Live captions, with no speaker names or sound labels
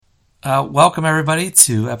Welcome, everybody,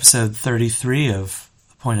 to episode 33 of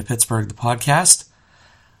The Point of Pittsburgh, the podcast.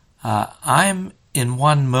 I'm in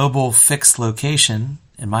one mobile fixed location,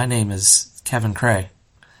 and my name is Kevin Cray.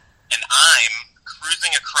 And I'm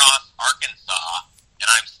cruising across Arkansas, and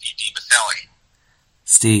I'm Steve DiBaselli.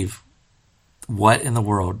 Steve, what in the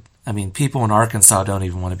world? I mean, people in Arkansas don't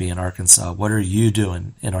even want to be in Arkansas. What are you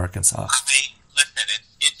doing in Arkansas? Listen,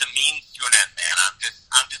 it's a means to an end, man.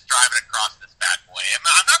 I'm just driving across this bad boy.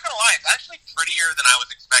 I'm not going to lie, it's actually prettier than I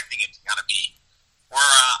was expecting it to kind of be.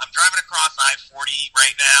 I'm driving across I-40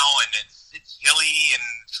 right now, and it's hilly and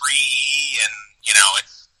tree, and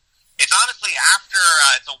it's honestly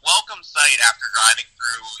it's a welcome sight after driving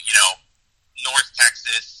through North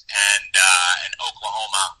Texas and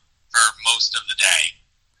Oklahoma for most of the day.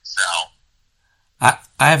 So I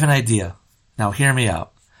have an idea. Now, hear me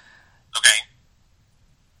out. Okay.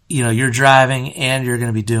 You're driving and you're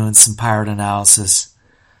going to be doing some pirate analysis.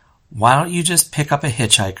 Why don't you just pick up a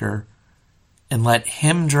hitchhiker and let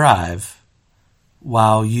him drive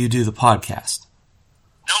while you do the podcast?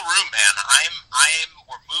 No room, man.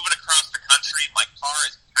 We're moving across the country. My car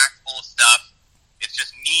is packed full of stuff. It's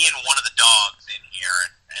just me and one of the dogs in here,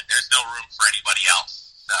 and there's no room for anybody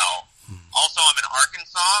else. So, also I'm in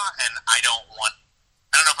Arkansas, and I don't know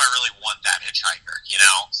if I really want that hitchhiker,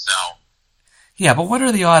 so. Yeah, but what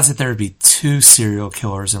are the odds that there would be two serial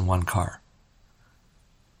killers in one car?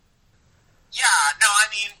 Yeah, no, I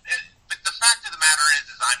mean, but the fact of the matter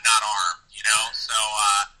is I'm not armed, so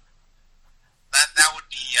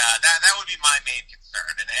that would be my main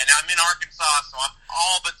concern, and I'm in Arkansas, so I'm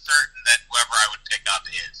all but certain that whoever I would pick up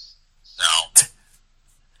is.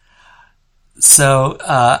 So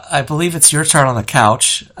I believe it's your turn on the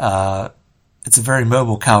couch. It's a very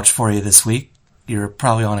mobile couch for you this week. You're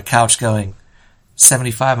probably on a couch going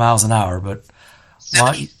 75 miles an hour, but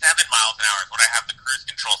 77 miles an hour is what I have the cruise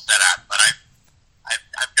control set at. But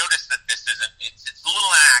I've noticed that this isn't. It's a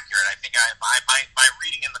little inaccurate. I think my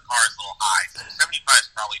reading in the car is a little high. So 75 is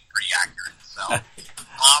probably pretty accurate. So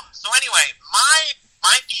so anyway,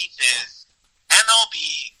 my beef is MLB.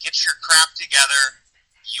 Get your crap together.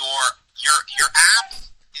 Your app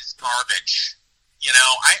is garbage.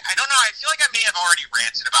 I don't know. I feel like I may have already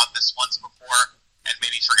ranted about this once before and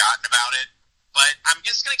maybe forgotten about it. But I'm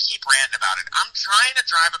just going to keep ranting about it. I'm trying to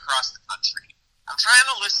drive across the country. I'm trying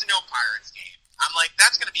to listen to a Pirates game. I'm like,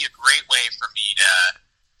 that's going to be a great way for me to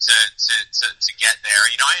get there.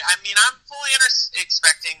 I'm fully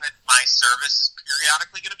expecting that my service is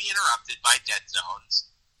periodically going to be interrupted by dead zones.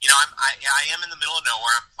 I am in the middle of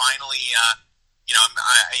nowhere. I'm finally,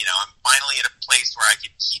 I'm finally at a place where I can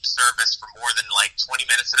keep service for more than like 20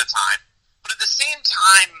 minutes at a time. But at the same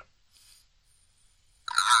time,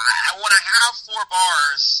 when I have 4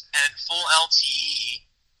 bars and full LTE,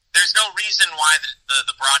 there's no reason why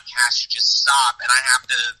the broadcast should just stop and I have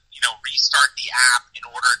to, restart the app in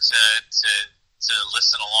order to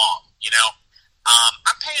listen along,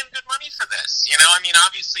 I'm paying good money for this,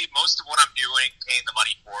 obviously most of what I'm paying the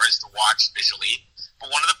money for is to watch visually,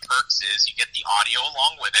 but one of the perks is you get the audio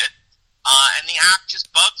along with it, and the app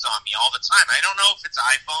just bugs on me all the time. I don't know if it's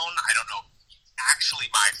iPhone, I don't know if it's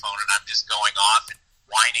actually my phone and I'm just going off and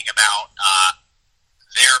whining about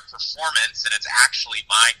their performance, and it's actually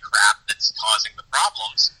my crap that's causing the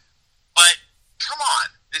problems. But come on,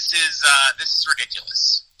 this is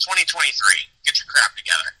ridiculous. 2023, get your crap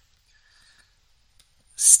together.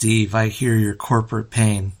 Steve, I hear your corporate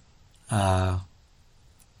pain. I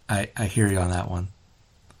hear you on that one.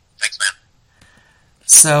 Thanks, man.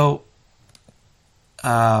 So,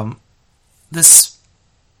 this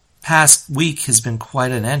past week has been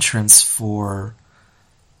quite an entrance for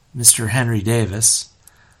Mr. Henry Davis.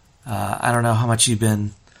 I don't know how much you've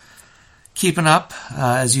been keeping up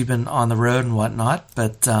as you've been on the road and whatnot,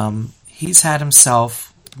 but he's had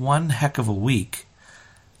himself one heck of a week.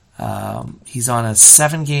 He's on a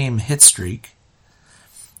 7-game hit streak,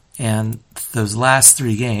 and those last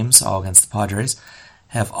 3 games, all against the Padres,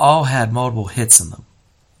 have all had multiple hits in them.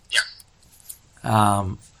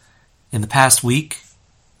 Yeah. In the past week,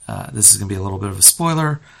 this is going to be a little bit of a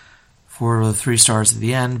spoiler for the 3 stars at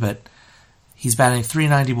the end, but he's batting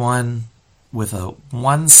 .391 with a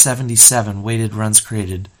 177 weighted runs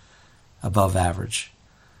created above average.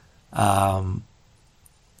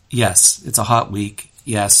 Yes, it's a hot week.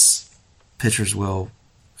 Yes, pitchers will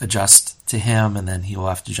adjust to him, and then he will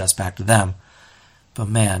have to adjust back to them. But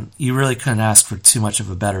man, you really couldn't ask for too much of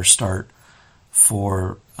a better start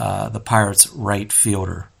for the Pirates' right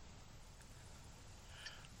fielder.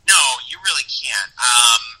 No, you really can't.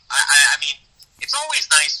 I mean, it's always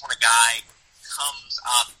nice when a guy comes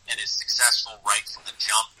up and is successful right from the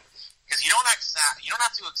jump. because you don't have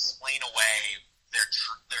to explain away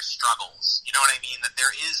their struggles. You know what I mean? That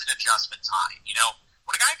there is an adjustment time. You know,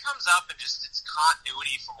 when a guy comes up and just it's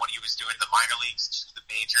continuity from what he was doing in the minor leagues to the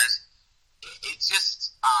majors, it's a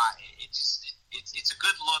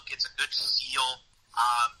good look. It's a good feel.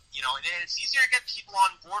 You know, and it's easier to get people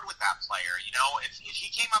on board with that player. You know, if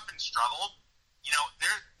he came up and struggled, you know,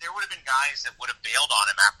 there would have been guys that would have bailed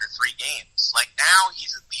on him after 3 games. Like now,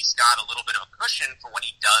 he's at least got a little bit of a cushion for when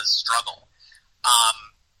he does struggle.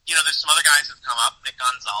 You know, there's some other guys that have come up, Nick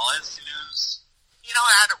Gonzalez, who's, you know,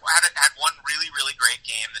 had one really, really great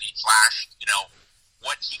game that he flashed, you know,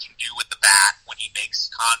 what he can do with the bat when he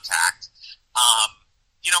makes contact.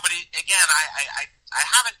 You know, but again, I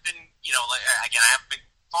haven't been, you know, I haven't been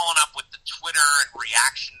following up with the Twitter and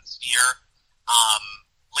reaction sphere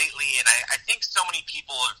lately, and I think so many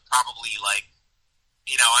people have probably, like,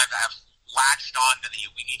 you know, I've latched on to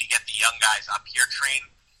the we need to get the young guys up here train.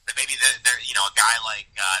 That maybe they're, you know, a guy like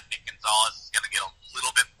Nick Gonzalez is going to get a little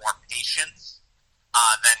bit more patience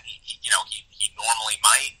than he normally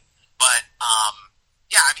might. But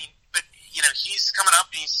yeah, I mean, but you know, he's coming up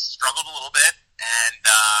and he's struggled a little bit, and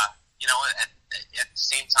you know, at the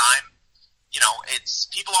same time, you know, it's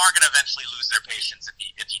people are going to eventually lose their patience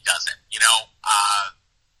if he doesn't. You know,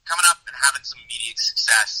 coming up and having some immediate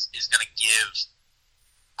success is going to give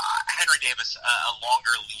Henry Davis a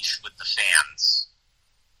longer leash with the fans.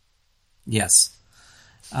 Yes.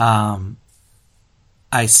 I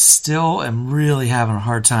still am really having a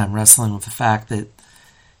hard time wrestling with the fact that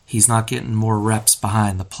he's not getting more reps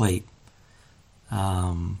behind the plate.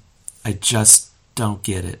 I just don't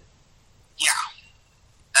get it. Yeah.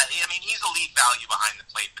 I mean, he's a lead value behind the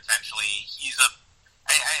plate, potentially.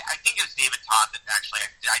 I think it was David Todd that actually,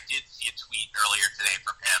 I did see a tweet earlier today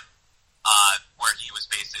from him, where he was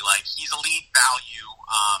basically like, he's a lead value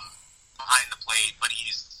behind the plate, but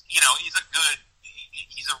he's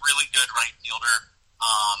a really good right fielder,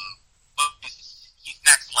 but he's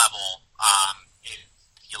next level if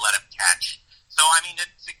you let him catch. So, I mean,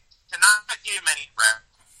 to not give him any reps,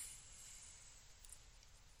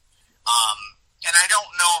 and I don't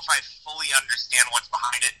know if I fully understand what's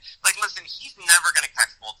behind it. Like, listen, he's never going to catch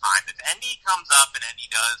full time. If Endy comes up and Endy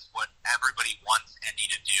does what everybody wants Endy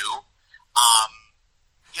to do,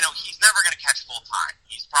 you know, he's never going to catch full time.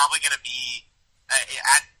 He's probably going to be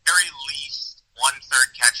at very least 1/3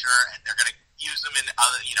 catcher, and they're going to use him in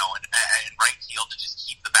other, you know, in right field to just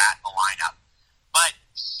keep the bat in the lineup. But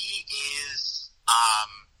he is,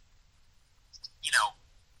 you know,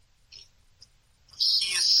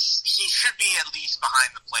 he should be at least behind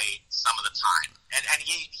the plate some of the time, and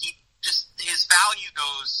he just his value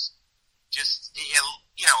goes just,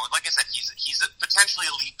 you know, like I said, he's a potentially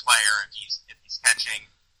elite player if he's catching.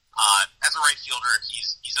 As a right fielder,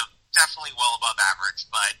 he's definitely well above average,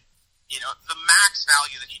 but you know, the max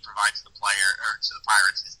value that he provides the player or to the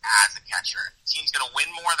Pirates is as a catcher. The team's going to win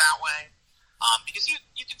more that way because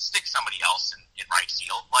you can stick somebody else in right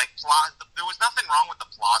field. Like there was nothing wrong with the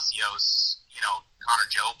Palacios, you know, Connor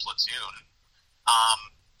Joe platoon.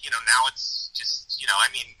 You know, now it's just, you know, I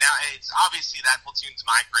mean, now it's obviously that platoon's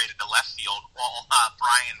migrated to left field while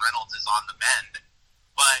Brian Reynolds is on the mend.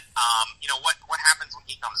 But you know, what happens when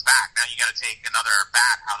he comes back? Now you got to take another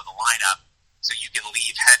bat out of the lineup so you can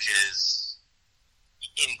leave Hedges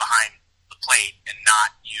in behind the plate and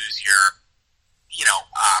not use your, you know,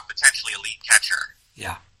 potentially elite catcher.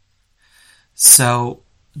 Yeah. So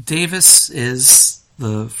Davis is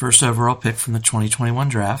the first overall pick from the 2021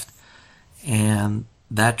 draft, and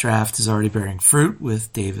that draft is already bearing fruit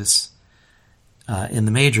with Davis in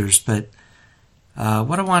the majors. But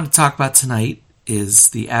what I wanted to talk about tonight is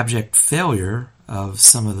the abject failure of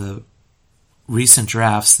some of the recent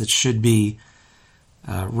drafts that should be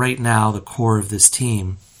right now the core of this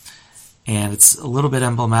team. And it's a little bit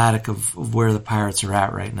emblematic of where the Pirates are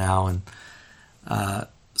at right now. And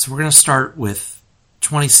so we're going to start with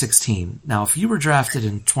 2016. Now, if you were drafted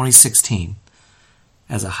in 2016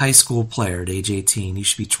 as a high school player at age 18, you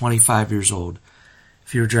should be 25 years old.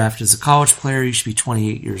 If you were drafted as a college player, you should be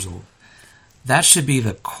 28 years old. That should be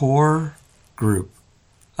the core group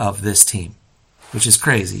of this team, which is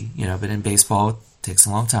crazy, you know, but in baseball it takes a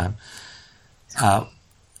long time.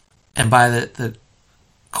 And by the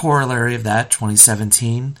corollary of that,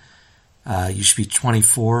 2017, you should be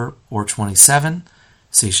 24 or 27,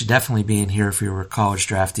 so you should definitely be in here if you were a college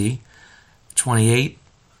draftee.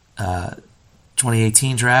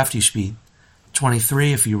 2018 draft, you should be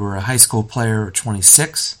 23 if you were a high school player, or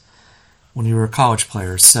 26 when you were a college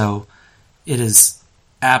player. So it is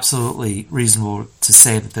absolutely reasonable to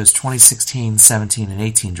say that those 2016, 17, and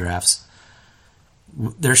 18 drafts,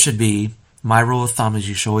 there should be my rule of thumb is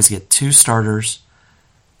you should always get 2 starters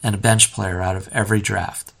and a bench player out of every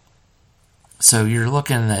draft. So you're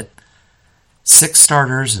looking at 6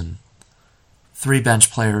 starters and 3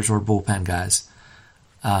 bench players or bullpen guys.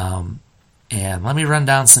 And let me run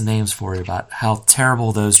down some names for you about how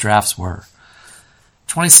terrible those drafts were.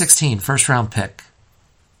 2016 first round pick.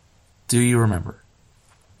 Do you remember?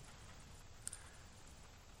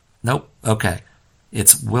 Nope. Okay.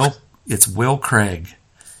 It's Will Craig.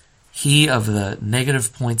 He of the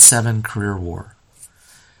 -.7 career WAR.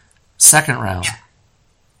 Second round,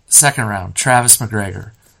 Travis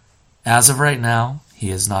McGregor. As of right now, he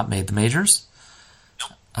has not made the majors.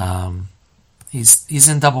 He's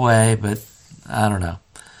in Double-A, but I don't know.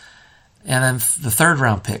 And then the third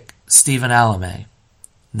round pick, Stephen Alemais,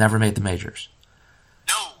 never made the majors.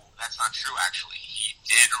 No, that's not true. Actually, he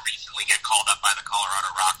did recently get called up by the Colorado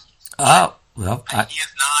Rockies. Oh well, he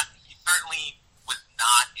is not. He certainly was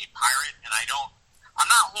not a Pirate, and I'm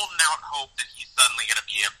not holding out hope that he's suddenly going to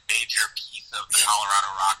be a major piece of the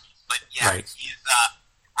Colorado Rockies. But yeah, right. He's.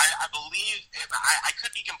 I believe I could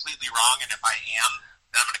be completely wrong, and if I am,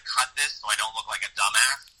 then I'm going to cut this so I don't look like a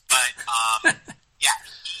dumbass. But yeah,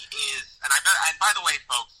 he is. And by the way,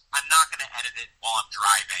 folks, I'm not going to edit it while I'm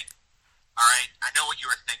driving. All right, I know what you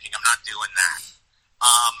were thinking. I'm not doing that.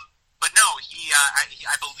 But no,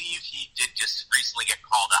 I believe he did just recently get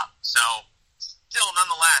called up. So still,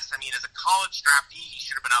 nonetheless, I mean, as a college draftee, he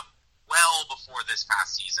should have been up well before this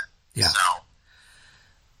past season. Yeah.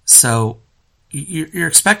 So you're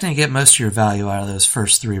expecting to get most of your value out of those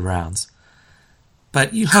first 3 rounds,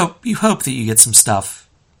 but you hope that you get some stuff.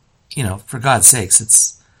 You know, for God's sakes,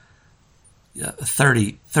 it's a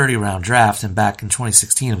 30 round draft, and back in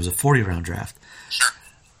 2016 it was a 40 round draft. Sure.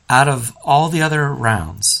 Out of all the other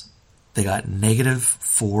rounds, they got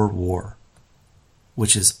 -4 WAR,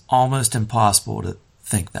 which is almost impossible to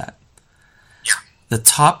think that. Yeah. The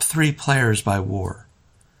top 3 players by WAR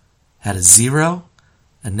had a 0,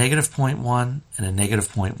 a -.1, and a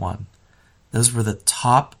 -.1. Those were the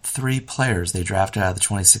top 3 players they drafted out of the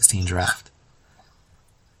 2016 draft.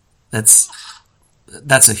 That's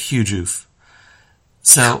a huge oof.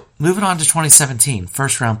 So, moving on to 2017,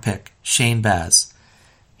 first round pick, Shane Baz.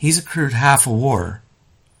 He's accrued half a WAR,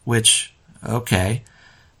 which, okay.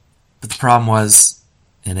 But the problem was,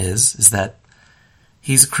 and is that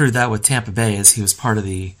he's accrued that with Tampa Bay as he was part of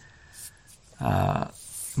the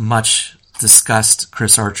much discussed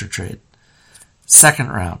Chris Archer trade. Second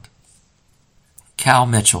round, Cal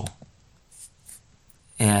Mitchell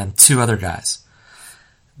and 2 other guys.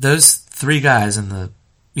 Those 3 guys in the,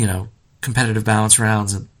 competitive balance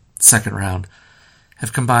rounds and second round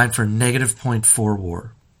have combined for -.4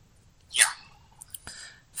 WAR. Yeah.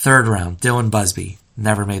 Third round, Dylan Busby,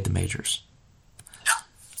 never made the majors. Yeah.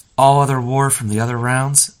 All other WAR from the other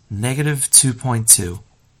rounds, -2.2.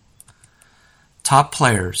 Top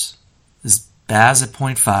players is Baz at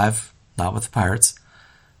 0.5, not with the Pirates,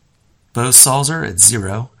 Bo Salzer at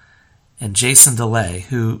 0, and Jason DeLay,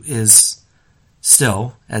 who is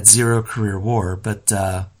still at 0 career WAR, but,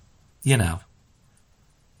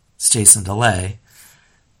 it's Jason DeLay,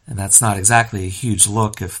 and that's not exactly a huge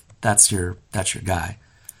look if that's your guy.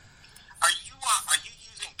 Are you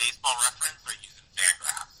using Baseball Reference or using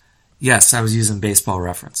Fangraphs? Yes, I was using Baseball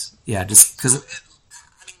Reference. Yeah, just because. I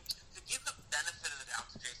mean, to give the benefit of the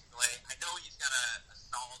doubt to Jason DeLay, I know he's got a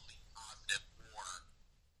solidly positive WAR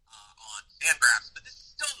on Fangraphs, but this is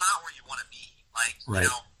still not where you want to be. Like, right.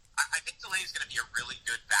 I think DeLay is going to be a really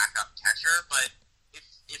good backup catcher, but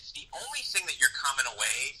if the only thing that you're coming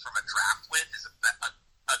away from a draft with is a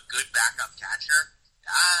good backup catcher,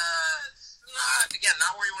 it's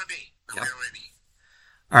not where you want to be. Where you want to be.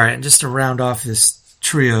 All right, and just to round off this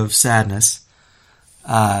trio of sadness,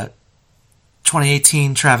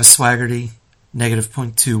 2018 Travis Swaggerty,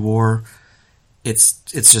 -.2 WAR. It's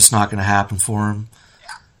just not going to happen for him.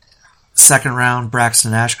 Yeah. Second round,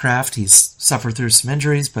 Braxton Ashcraft. He's suffered through some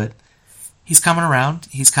injuries, but he's coming around.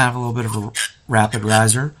 He's kind of a little bit of a rapid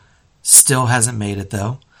riser. Still hasn't made it,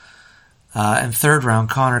 though. And third round,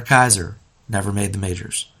 Connor Kaiser. Never made the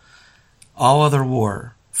majors. All other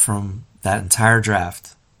WAR from that entire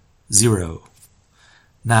draft, 0.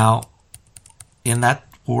 Now, in that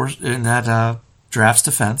draft's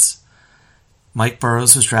defense, Mike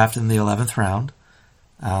Burrows was drafted in the 11th round.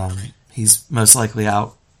 He's most likely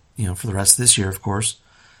out, for the rest of this year, of course.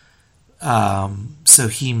 So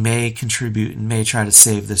he may contribute and may try to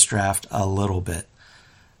save this draft a little bit.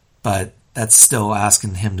 But that's still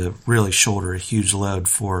asking him to really shoulder a huge load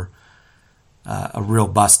for a real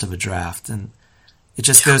bust of a draft. And it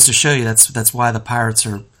just goes to show you that's why the Pirates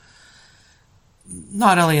are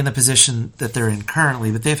not only in the position that they're in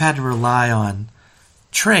currently, but they've had to rely on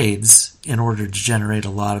trades in order to generate a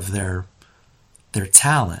lot of their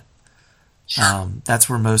talent. Sure. That's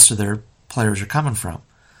where most of their players are coming from.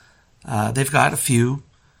 They've got a few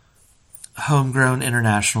homegrown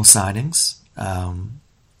international signings.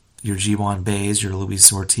 Your G1 Bays, your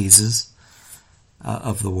Luis Ortizes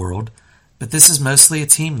of the world. But this is mostly a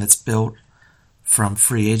team that's built from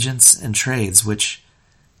free agents and trades, which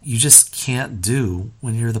you just can't do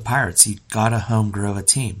when you're the Pirates. You gotta home grow a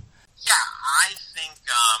team. Yeah, I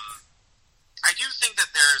do think that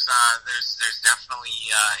there's definitely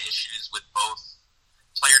issues with both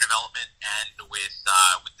player development and with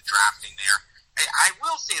the drafting there. I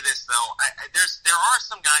will say this though, there are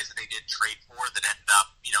some guys that they did trade for that ended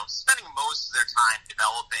up, spending most of their time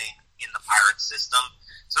developing in the Pirates system.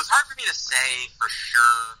 So it's hard for me to say for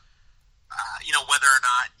sure, whether or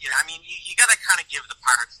not, you got to kind of give the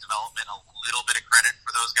Pirates development a little bit of credit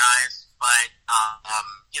for those guys. But,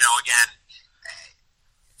 again,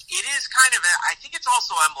 it is kind of, I think it's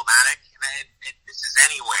also emblematic, and this is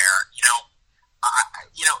anywhere,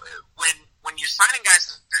 when you're signing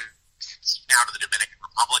guys now to the Dominican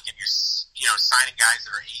Republic and you're signing guys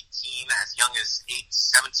that are 18, as young as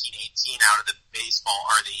 17, 18 out of the baseball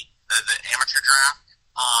or the amateur draft,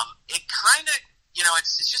 it kind of,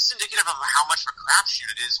 it's just indicative of how much of a crapshoot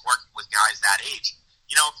it is working with guys that age.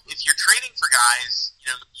 If you're trading for guys,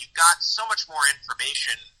 you've got so much more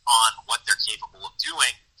information on what they're capable of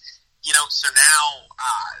doing, so now,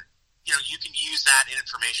 you can use that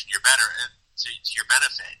information to your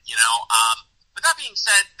benefit, But that being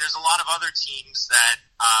said, there's a lot of other teams that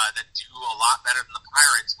do a lot better than the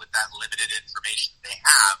Pirates with that limited information they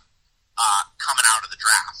have coming out of the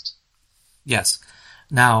draft. Yes.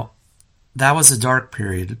 Now, that was a dark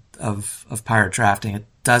period of Pirate drafting. It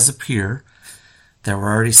does appear that we're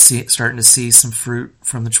already starting to see some fruit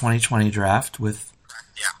from the 2020 draft with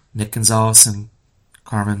Nick Gonzalez and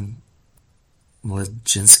Carmen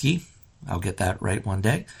Mlodzinski. I'll get that right one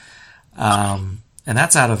day. And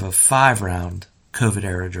that's out of a 5-round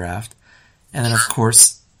COVID-era draft. And then, of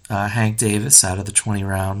course, Hank Davis out of the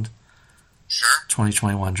 20-round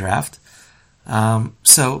 2021 draft.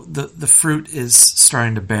 So the fruit is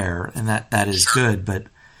starting to bear, and that is good. But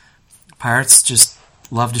Pirates just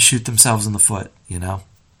love to shoot themselves in the foot,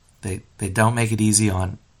 They don't make it easy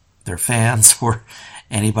on their fans or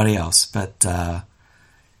anybody else. But,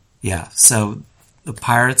 so the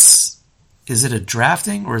Pirates, is it a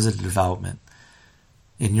drafting or is it a development?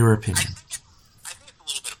 In your opinion? I think it's a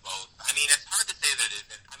little bit of both. It's hard to say that it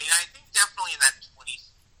isn't. I think definitely in that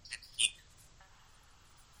 2015,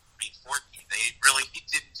 2014, they really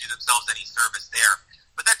didn't do themselves any service there.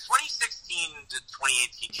 But that 2016 to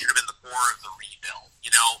 2018 should have been the core of the rebuild,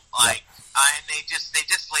 and they just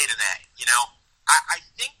laid an egg, I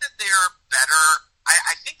think that they're better.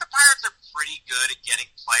 I think the Pirates are pretty good at getting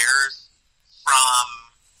players from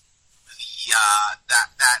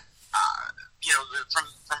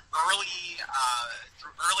from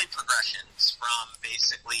early progressions from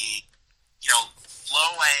basically,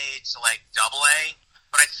 low A to like double A,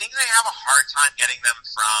 but I think they have a hard time getting them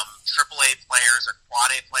from triple A players or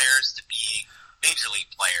quad A players to being major league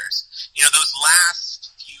players. Those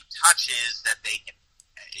last few touches that they can,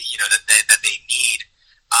 that they need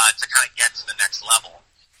to kind of get to the next level.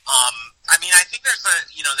 I think there's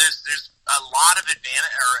a lot of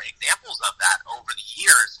examples of that over the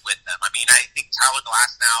years with them. I think Tyler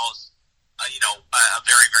Glasnow's, a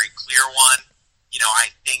very, very clear one. I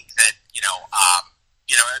think that,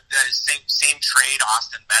 the same trade,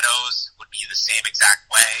 Austin Meadows would be the same exact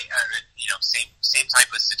way, same type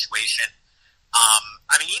of situation.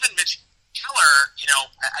 Even Mitch Keller,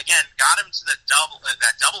 again, got him to that double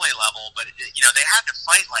A level, but, they had to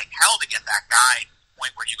fight like hell to get that guy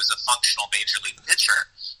point where he was a functional major league pitcher.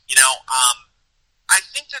 I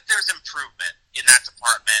think that there's improvement in that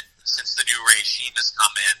department since the new regime has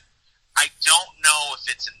come in. I don't know if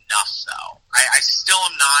it's enough though. I still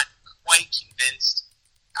am not quite convinced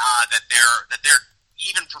that they're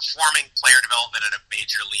even performing player development at a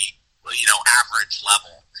major league, average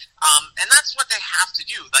level. And that's what they have to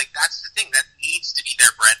do. Like, that's the thing that needs to be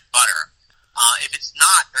their bread and butter. If it's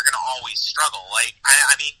not, they're going to always struggle. Like,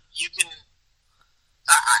 you can.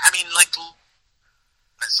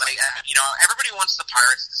 It's like, everybody wants the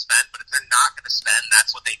Pirates to spend, but if they're not going to spend,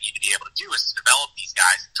 that's what they need to be able to do is to develop these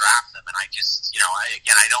guys and draft them. And I just,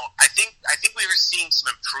 I think we were seeing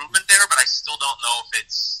some improvement there, but I still don't know if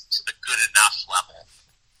it's to the good enough level.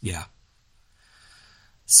 Yeah.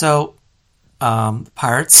 So, the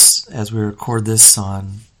Pirates, as we record this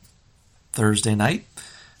on Thursday night,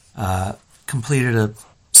 completed a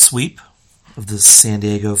sweep of the San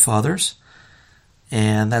Diego Fathers,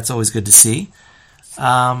 and that's always good to see.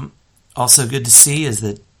 Also good to see is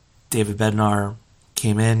that David Bednar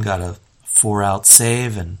came in, got a 4-out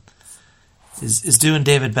save, and is doing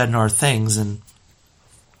David Bednar things. And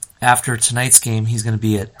after tonight's game, he's going to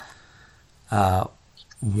be at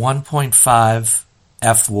 1.5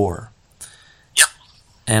 F-WAR. Yep.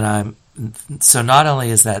 And so not only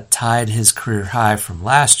is that tied his career high from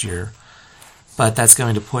last year, but that's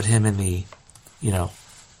going to put him in the,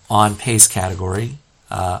 on pace category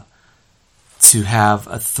to have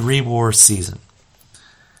a 3-WAR season.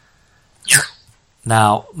 Yeah.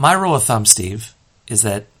 Now, my rule of thumb, Steve, is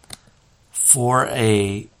that for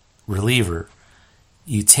a reliever,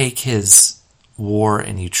 you take his WAR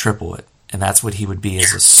and you triple it, and that's what he would be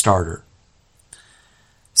as a starter.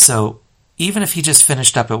 So even if he just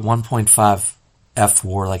finished up at 1.5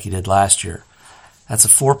 F-WAR like he did last year, that's a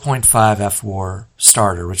 4.5 F-WAR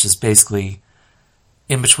starter, which is basically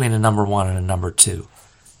in between a number 1 and a number 2.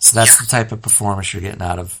 So that's the type of performance you're getting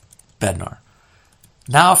out of Bednar.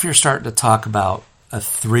 Now if you're starting to talk about a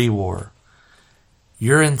 3-WAR,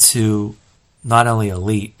 you're into not only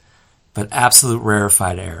elite, but absolute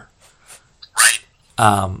rarefied air. Right.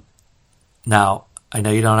 Now, I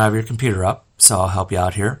know you don't have your computer up, so I'll help you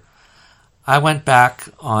out here. I went back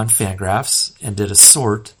on Fangraphs and did a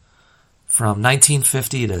sort from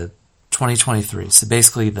 1950 to 2023. So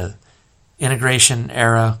basically the integration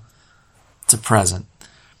era to present,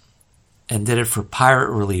 and did it for Pirate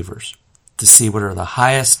relievers to see what are the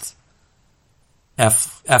highest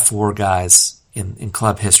F-WAR guys in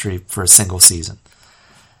club history for a single season.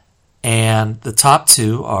 And the top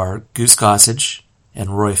 2 are Goose Gossage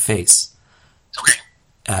and Roy Face. Okay.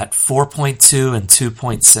 At 4.2 and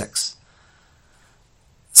 2.6.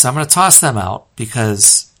 So I'm going to toss them out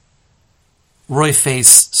because Roy Face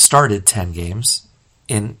started 10 games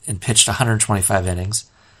and pitched 125 innings.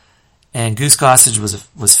 And Goose Gossage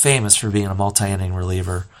was famous for being a multi-inning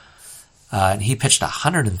reliever. And he pitched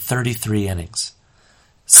 133 innings.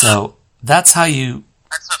 So that's how you...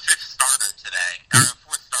 That's a 5th starter today. Or a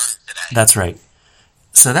 4th starter today. That's right.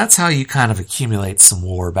 So that's how you kind of accumulate some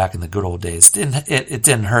WAR back in the good old days. It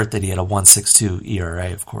didn't hurt that he had a 1.62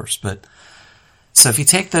 ERA, of course. But so if you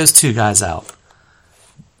take those 2 guys out,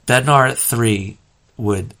 Bednar at 3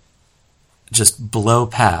 would just blow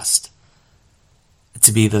past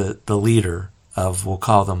to be the leader of, we'll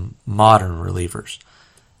call them modern relievers.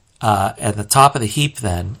 At the top of the heap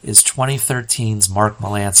then is 2013's Mark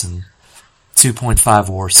Melancon 2.5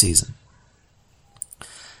 WAR season.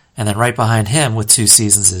 And then right behind him with 2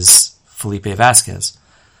 seasons is Felipe Vasquez.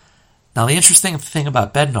 Now the interesting thing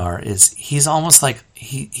about Bednar is he's almost like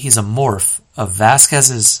he's a morph of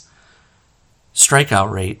Vasquez's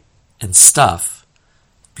strikeout rate and stuff,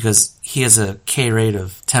 because he has a K rate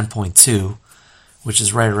of 10.2, which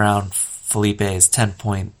is right around Felipe's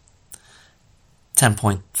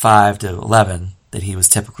 10.5 to 11 that he was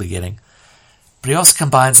typically getting. But he also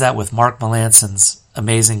combines that with Mark Melancon's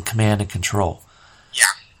amazing command and control. Yeah.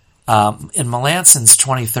 In Melancon's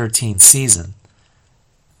 2013 season,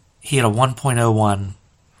 he had a 1.01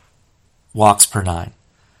 walks per 9.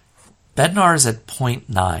 Bednar's at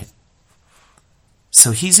 0.9.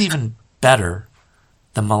 So he's even better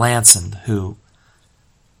than Melancon, who,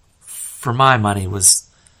 for my money, was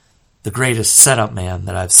the greatest setup man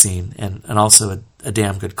that I've seen, and also a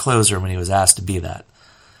damn good closer when he was asked to be that.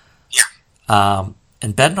 Yeah.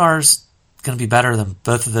 And Bednar's going to be better than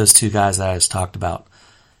both of those 2 guys that I just talked about.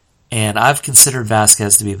 And I've considered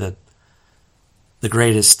Vasquez to be the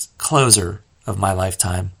greatest closer of my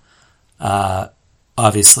lifetime.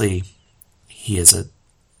 Obviously, he is a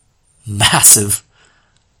massive,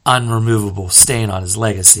 unremovable stain on his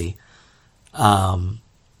legacy. So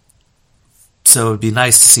it would be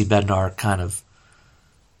nice to see Bednar kind of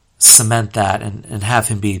cement that and have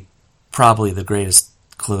him be probably the greatest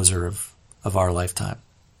closer of our lifetime.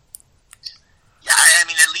 Yeah, I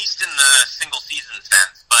mean, at least in the single season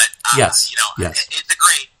sense, but yes. It's a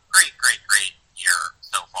great year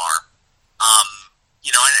so far.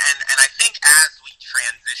 And I think as we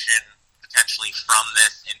transition potentially from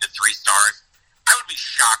this into 3 stars, I would be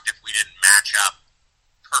shocked if we didn't match up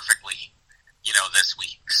perfectly, this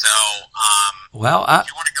week. So, do you want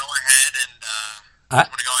to go ahead and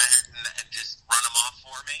just run them off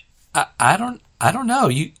for me? I don't know.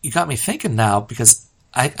 You got me thinking now, because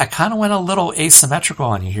I kind of went a little asymmetrical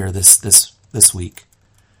on you here this week.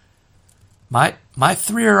 My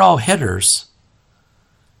 3 are all hitters,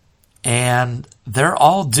 and they're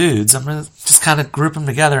all dudes. I'm going to just kind of group them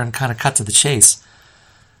together and kind of cut to the chase.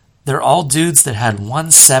 They're all dudes that had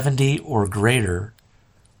 170 or greater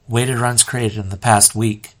weighted runs created in the past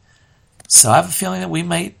week. So I have a feeling that we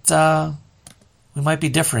might be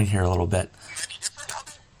differing here a little bit. Might be different?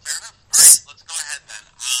 Okay, fair enough. All right, let's go ahead then.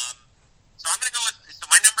 So I'm going to go with, so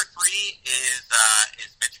my number 3 is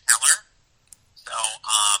Mitch Keller. So,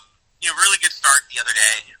 really good start the other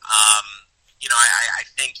day. I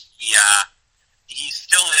think he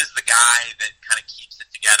still is the guy that kind of keeps it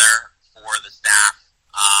together for the staff.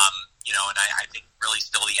 And I think really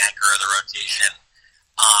still the anchor of the rotation.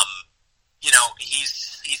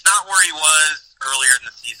 He's not where he was earlier in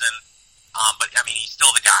the season, but I mean, he's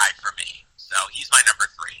still the guy for me. So he's my number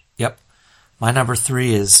 3. Yep. My number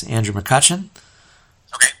 3 is Andrew McCutchen.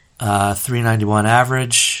 Okay. 391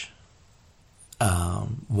 average,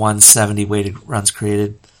 170 weighted runs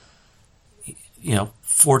created,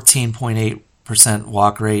 14.8%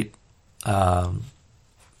 walk rate.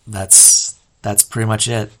 That's pretty much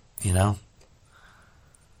it, Yeah,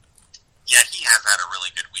 he has had a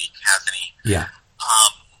really good week, hasn't he? Yeah.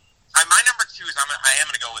 My number 2 is I am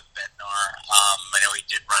going to go with Bednar. I know he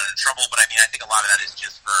did run into trouble, but I mean, I think a lot of that is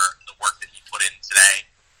just for the work that he put in today.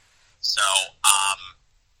 So,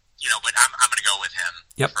 but I'm going to go with him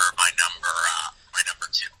for my number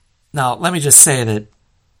 2. Now, let me just say that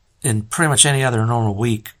in pretty much any other normal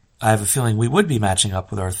week, I have a feeling we would be matching up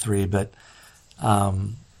with our 3, but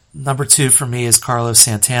number 2 for me is Carlos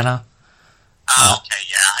Santana. Okay,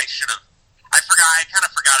 yeah, I should have. I kind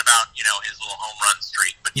of forgot about his little home run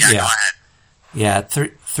streak, but go ahead. Yeah,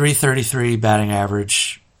 333 batting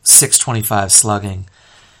average, 625 slugging,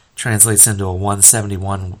 translates into a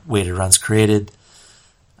 171 weighted runs created.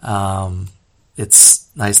 It's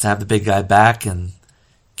nice to have the big guy back and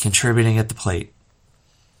contributing at the plate.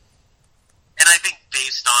 And I think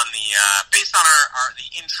based on the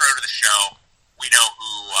intro to the show, we know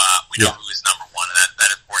who is number 1, and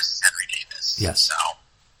that of course is Henry Davis. Yes.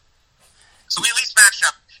 So we at least matched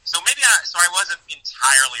up. So maybe I wasn't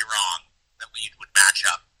entirely wrong that we would match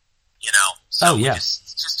up. So it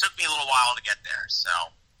just took me a little while to get there. So.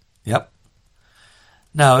 Yep.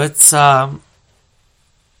 No,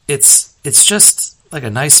 it's just like a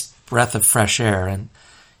nice breath of fresh air, and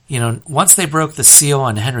once they broke the seal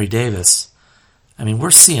on Henry Davis, I mean,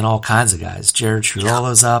 we're seeing all kinds of guys. Jared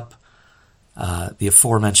Triolo's up. The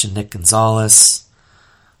aforementioned Nick Gonzalez.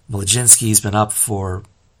 Mlodzinski's been up for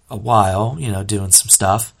a while, doing some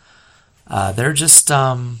stuff. They're just,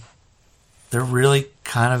 they're really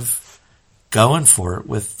kind of going for it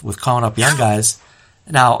with calling up young guys.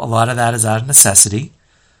 Now, a lot of that is out of necessity,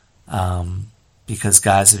 because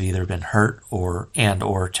guys have either been hurt or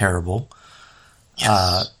terrible.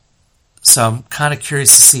 Yes. So I'm kind of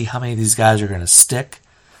curious to see how many of these guys are going to stick.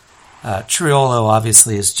 Triolo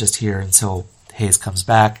obviously is just here until Hayes comes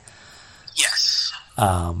back. Yes.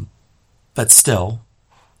 But still,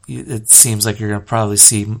 it seems like you're going to probably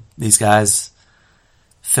see these guys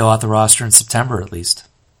fill out the roster in September at least.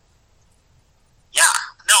 Yeah.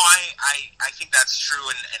 No, I think that's true,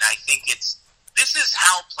 and I think this is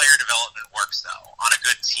how player development works, though, on a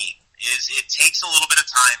good team, is it takes a little bit of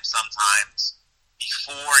time sometimes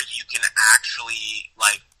before you can actually,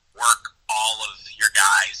 work all of your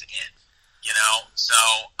guys in, So,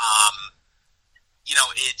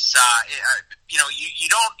 it's, you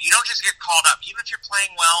don't just get called up. Even if you're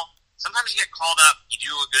playing well, sometimes you get called up, you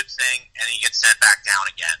do a good thing, and then you get sent back down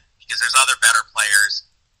again because there's other better players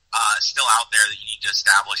still out there that you need to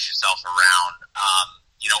establish yourself around,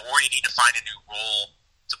 or you need to find a new role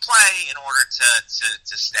to play in order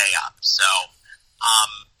to stay up. So,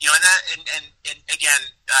 and again,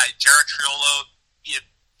 Jared Triolo,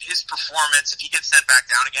 his performance, if he gets sent back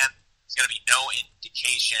down again, it's going to be no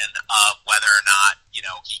indication of whether or not,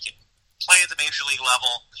 he can play at the major league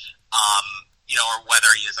level, or whether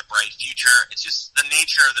he has a bright future. It's just the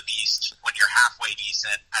nature of the beast when you're halfway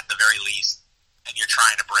decent at the very least, and you're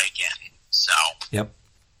trying to break in. So. Yep.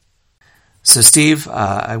 So, Steve,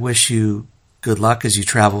 I wish you good luck as you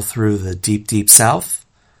travel through the deep, deep South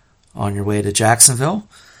on your way to Jacksonville.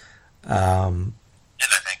 And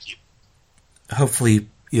I thank you. Hopefully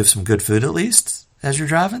you have some good food at least as you're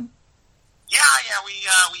driving. Yeah, we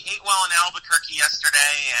ate well in Albuquerque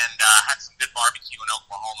yesterday and had some good barbecue in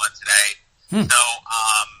Oklahoma today. So,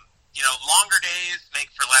 longer days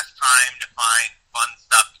make for less time to find fun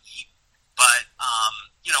stuff to eat, but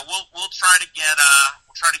we'll try to get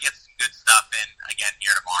some good stuff in again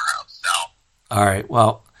here tomorrow. So. All right.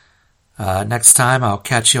 Well, next time I'll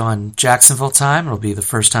catch you on Jacksonville time. It'll be the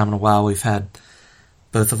first time in a while we've had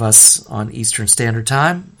both of us on Eastern Standard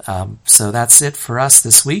Time. So that's it for us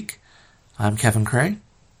this week. I'm Kevin Cray. And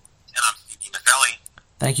I'm Steve Maselli.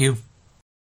 Thank you.